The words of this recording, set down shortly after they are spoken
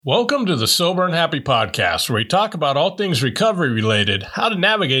Welcome to the Sober and Happy podcast, where we talk about all things recovery related, how to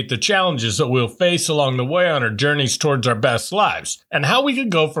navigate the challenges that we'll face along the way on our journeys towards our best lives, and how we could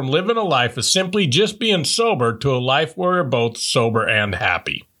go from living a life of simply just being sober to a life where we're both sober and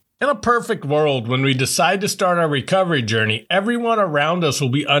happy. In a perfect world, when we decide to start our recovery journey, everyone around us will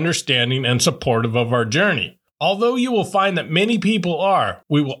be understanding and supportive of our journey. Although you will find that many people are,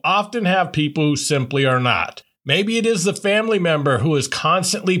 we will often have people who simply are not. Maybe it is the family member who is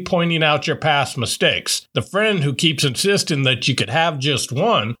constantly pointing out your past mistakes, the friend who keeps insisting that you could have just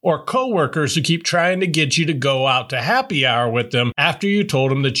one, or coworkers who keep trying to get you to go out to happy hour with them after you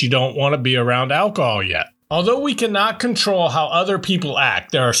told them that you don't want to be around alcohol yet. Although we cannot control how other people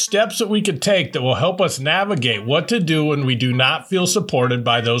act, there are steps that we can take that will help us navigate what to do when we do not feel supported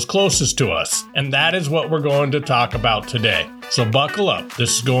by those closest to us. And that is what we're going to talk about today. So buckle up.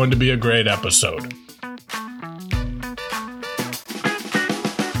 This is going to be a great episode.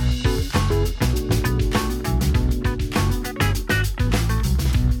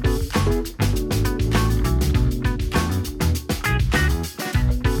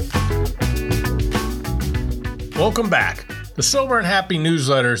 Welcome back. The Sober and Happy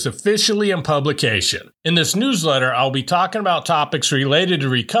newsletter is officially in publication. In this newsletter, I'll be talking about topics related to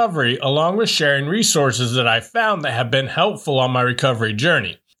recovery, along with sharing resources that I found that have been helpful on my recovery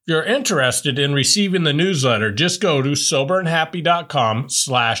journey. If you're interested in receiving the newsletter, just go to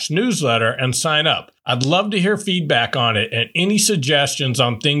soberandhappy.com/newsletter and sign up. I'd love to hear feedback on it and any suggestions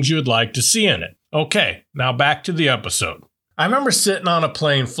on things you would like to see in it. Okay, now back to the episode. I remember sitting on a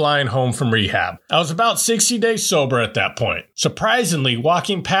plane flying home from rehab. I was about 60 days sober at that point. Surprisingly,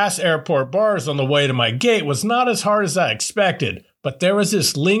 walking past airport bars on the way to my gate was not as hard as I expected, but there was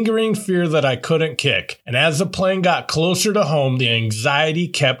this lingering fear that I couldn't kick. And as the plane got closer to home, the anxiety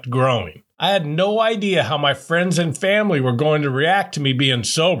kept growing. I had no idea how my friends and family were going to react to me being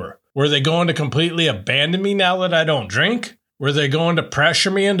sober. Were they going to completely abandon me now that I don't drink? Were they going to pressure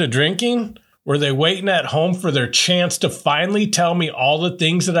me into drinking? Were they waiting at home for their chance to finally tell me all the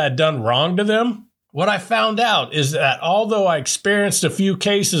things that I'd done wrong to them? What I found out is that although I experienced a few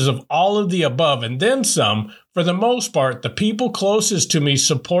cases of all of the above and then some, for the most part, the people closest to me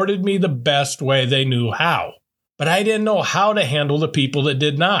supported me the best way they knew how. But I didn't know how to handle the people that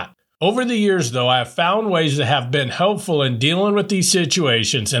did not. Over the years, though, I have found ways that have been helpful in dealing with these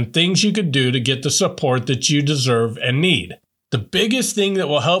situations and things you could do to get the support that you deserve and need. The biggest thing that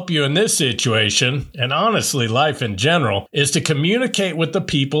will help you in this situation, and honestly life in general, is to communicate with the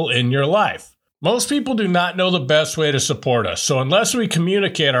people in your life. Most people do not know the best way to support us, so unless we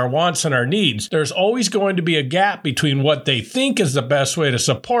communicate our wants and our needs, there's always going to be a gap between what they think is the best way to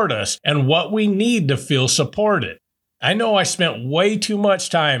support us and what we need to feel supported. I know I spent way too much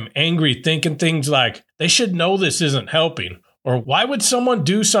time angry thinking things like, they should know this isn't helping, or why would someone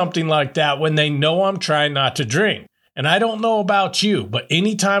do something like that when they know I'm trying not to drink? And I don't know about you, but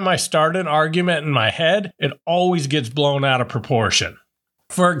anytime I start an argument in my head, it always gets blown out of proportion.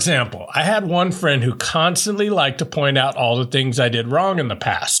 For example, I had one friend who constantly liked to point out all the things I did wrong in the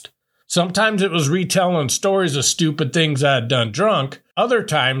past. Sometimes it was retelling stories of stupid things I had done drunk. Other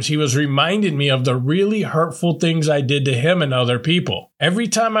times he was reminding me of the really hurtful things I did to him and other people. Every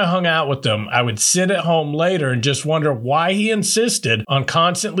time I hung out with him, I would sit at home later and just wonder why he insisted on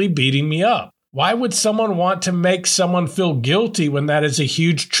constantly beating me up. Why would someone want to make someone feel guilty when that is a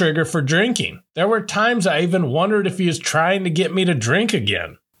huge trigger for drinking? There were times I even wondered if he was trying to get me to drink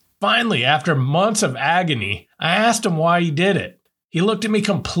again. Finally, after months of agony, I asked him why he did it. He looked at me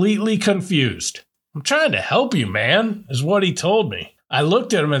completely confused. "I'm trying to help you, man," is what he told me. I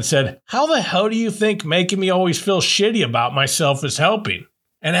looked at him and said, "How the hell do you think making me always feel shitty about myself is helping?"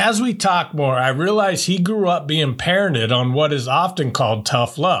 And as we talked more, I realized he grew up being parented on what is often called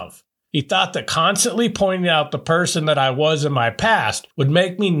tough love. He thought that constantly pointing out the person that I was in my past would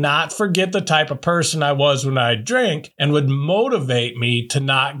make me not forget the type of person I was when I drank and would motivate me to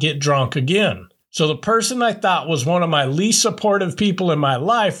not get drunk again. So the person I thought was one of my least supportive people in my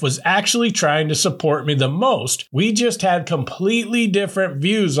life was actually trying to support me the most. We just had completely different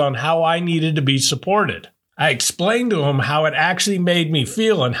views on how I needed to be supported. I explained to him how it actually made me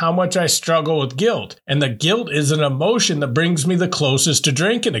feel and how much I struggle with guilt, and the guilt is an emotion that brings me the closest to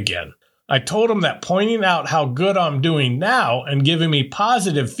drinking again. I told him that pointing out how good I'm doing now and giving me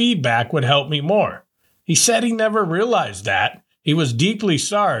positive feedback would help me more. He said he never realized that. He was deeply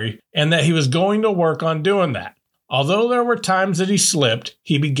sorry and that he was going to work on doing that. Although there were times that he slipped,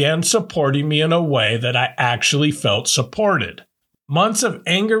 he began supporting me in a way that I actually felt supported. Months of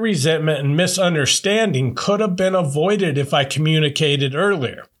anger, resentment, and misunderstanding could have been avoided if I communicated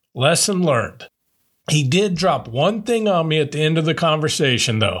earlier. Lesson learned. He did drop one thing on me at the end of the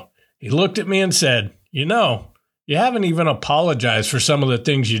conversation, though. He looked at me and said, "You haven't even apologized for some of the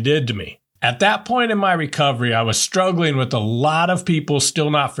things you did to me." At that point in my recovery, I was struggling with a lot of people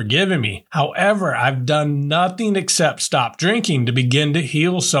still not forgiving me. However, I've done nothing except stop drinking to begin to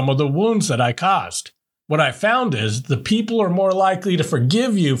heal some of the wounds that I caused. What I found is the people are more likely to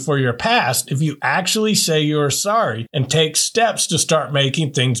forgive you for your past if you actually say you are sorry and take steps to start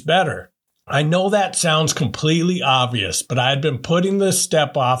making things better. I know that sounds completely obvious, but I had been putting this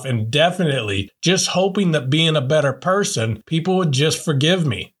step off indefinitely, just hoping that being a better person, people would just forgive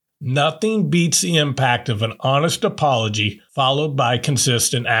me. Nothing beats the impact of an honest apology followed by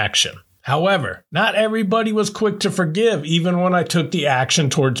consistent action. However, not everybody was quick to forgive even when I took the action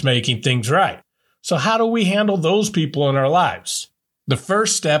towards making things right. So how do we handle those people in our lives? The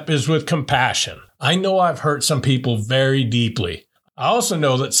first step is with compassion. I know I've hurt some people very deeply. I also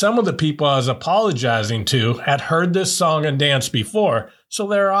know that some of the people I was apologizing to had heard this song and dance before, so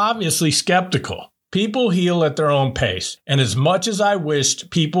they're obviously skeptical. People heal at their own pace, and as much as I wished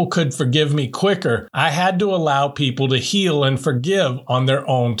people could forgive me quicker, I had to allow people to heal and forgive on their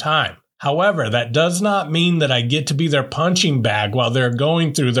own time. However, that does not mean that I get to be their punching bag while they're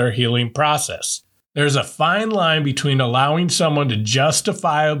going through their healing process. There's a fine line between allowing someone to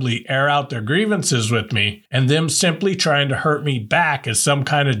justifiably air out their grievances with me and them simply trying to hurt me back as some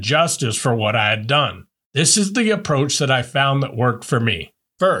kind of justice for what I had done. This is the approach that I found that worked for me.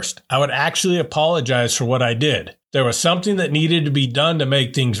 First, I would actually apologize for what I did. If there was something that needed to be done to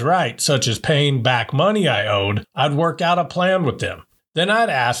make things right, such as paying back money I owed, I'd work out a plan with them. Then I'd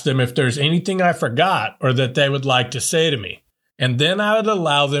ask them if there's anything I forgot or that they would like to say to me. And then I would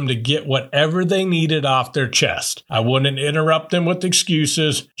allow them to get whatever they needed off their chest. I wouldn't interrupt them with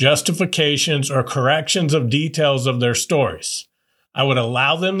excuses, justifications, or corrections of details of their stories. I would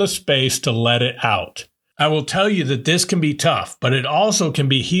allow them the space to let it out. I will tell you that this can be tough, but it also can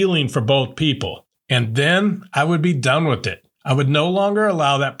be healing for both people. And then I would be done with it. I would no longer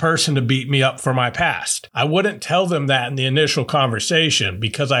allow that person to beat me up for my past. I wouldn't tell them that in the initial conversation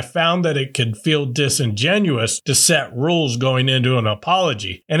because I found that it could feel disingenuous to set rules going into an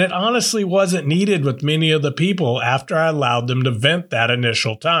apology, and it honestly wasn't needed with many of the people after I allowed them to vent that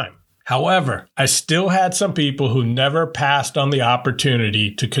initial time. However, I still had some people who never passed on the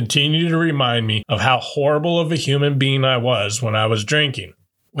opportunity to continue to remind me of how horrible of a human being I was when I was drinking.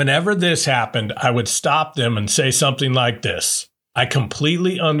 Whenever this happened, I would stop them and say something like this: "I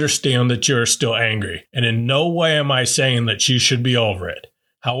completely understand that you're still angry, and in no way am I saying that you should be over it.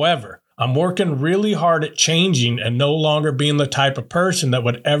 However, I'm working really hard at changing and no longer being the type of person that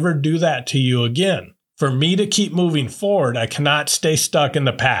would ever do that to you again. For me to keep moving forward, I cannot stay stuck in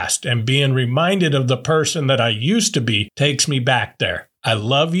the past, and being reminded of the person that I used to be takes me back there. I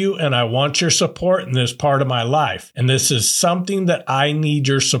love you and I want your support in this part of my life, and this is something that I need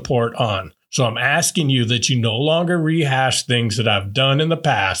your support on. So I'm asking you that you no longer rehash things that I've done in the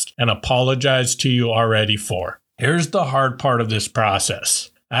past and apologize to you already for." Here's the hard part of this process.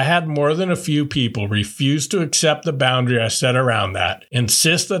 I had more than a few people refuse to accept the boundary I set around that,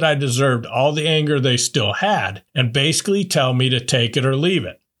 insist that I deserved all the anger they still had, and basically tell me to take it or leave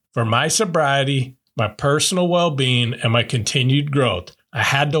it. For my sobriety, my personal well-being, and my continued growth, I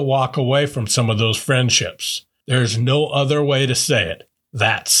had to walk away from some of those friendships. There's no other way to say it.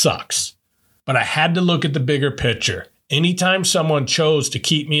 That sucks. But I had to look at the bigger picture. Anytime someone chose to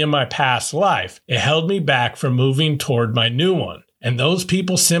keep me in my past life, it held me back from moving toward my new one. And those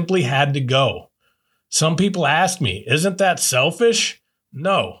people simply had to go. Some people ask me, isn't that selfish?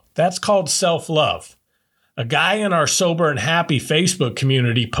 No, that's called self-love. A guy in our Sober and Happy Facebook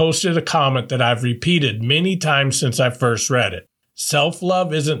community posted a comment that I've repeated many times since I first read it.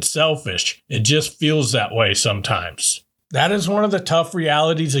 Self-love isn't selfish, it just feels that way sometimes. That is one of the tough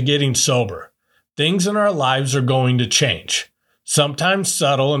realities of getting sober. Things in our lives are going to change. Sometimes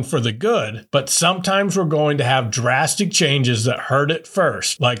subtle and for the good, but sometimes we're going to have drastic changes that hurt at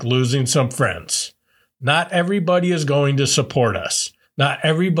first, like losing some friends. Not everybody is going to support us. Not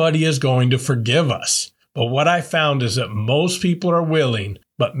everybody is going to forgive us. But what I found is that most people are willing,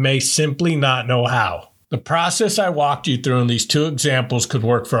 but may simply not know how. The process I walked you through in these two examples could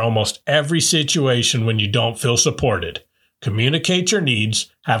work for almost every situation when you don't feel supported. Communicate your needs,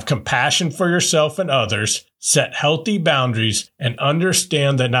 have compassion for yourself and others, set healthy boundaries, and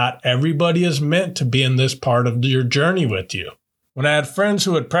understand that not everybody is meant to be in this part of your journey with you. When I had friends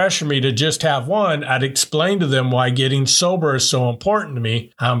who would pressure me to just have one, I'd explain to them why getting sober is so important to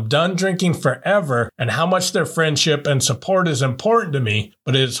me, how I'm done drinking forever, and how much their friendship and support is important to me,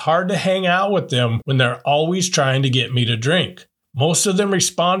 but it is hard to hang out with them when they're always trying to get me to drink. Most of them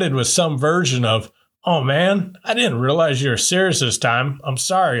responded with some version of, "Oh man, I didn't realize you were serious this time. I'm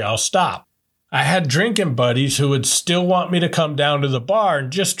sorry, I'll stop." I had drinking buddies who would still want me to come down to the bar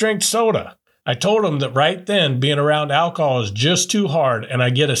and just drink soda. I told them that right then being around alcohol is just too hard and I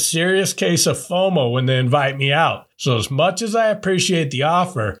get a serious case of FOMO when they invite me out. So as much as I appreciate the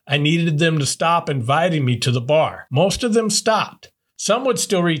offer, I needed them to stop inviting me to the bar. Most of them stopped. Some would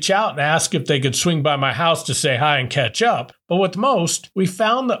still reach out and ask if they could swing by my house to say hi and catch up, but with most, we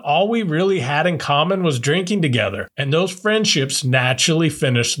found that all we really had in common was drinking together, and those friendships naturally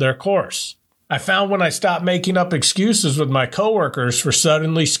finished their course. I found when I stopped making up excuses with my coworkers for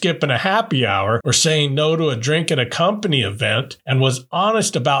suddenly skipping a happy hour or saying no to a drink at a company event and was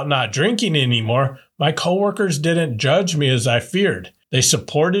honest about not drinking anymore, my coworkers didn't judge me as I feared. They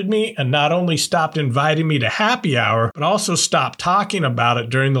supported me and not only stopped inviting me to happy hour, but also stopped talking about it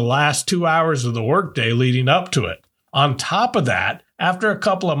during the last 2 hours of the workday leading up to it. On top of that, after a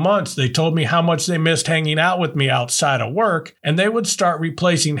couple of months, they told me how much they missed hanging out with me outside of work, and they would start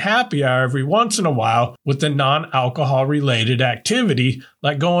replacing happy hour every once in a while with a non-alcohol related activity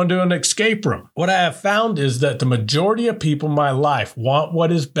like going to an escape room. What I have found is that the majority of people in my life want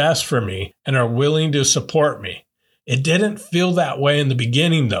what is best for me and are willing to support me. It didn't feel that way in the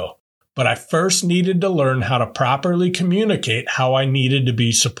beginning though, but I first needed to learn how to properly communicate how I needed to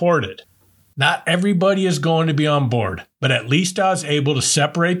be supported. Not everybody is going to be on board, but at least I was able to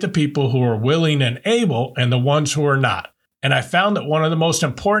separate the people who are willing and able and the ones who are not. And I found that one of the most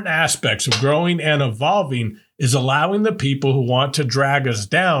important aspects of growing and evolving is allowing the people who want to drag us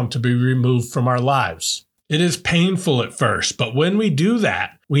down to be removed from our lives. It is painful at first, but when we do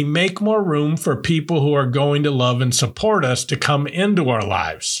that, we make more room for people who are going to love and support us to come into our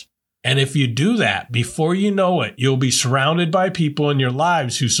lives. And if you do that, before you know it, you'll be surrounded by people in your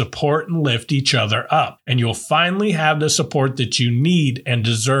lives who support and lift each other up, and you'll finally have the support that you need and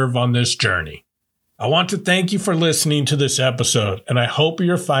deserve on this journey. I want to thank you for listening to this episode, and I hope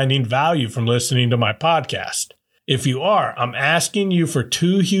you're finding value from listening to my podcast. If you are, I'm asking you for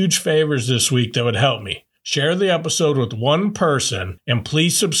 2 huge favors this week that would help me. Share the episode with one person, and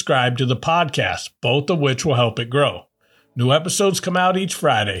please subscribe to the podcast, both of which will help it grow. New episodes come out each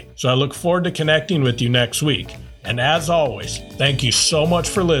Friday, so I look forward to connecting with you next week. And as always, thank you so much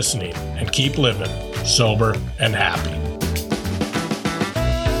for listening and keep living sober and happy.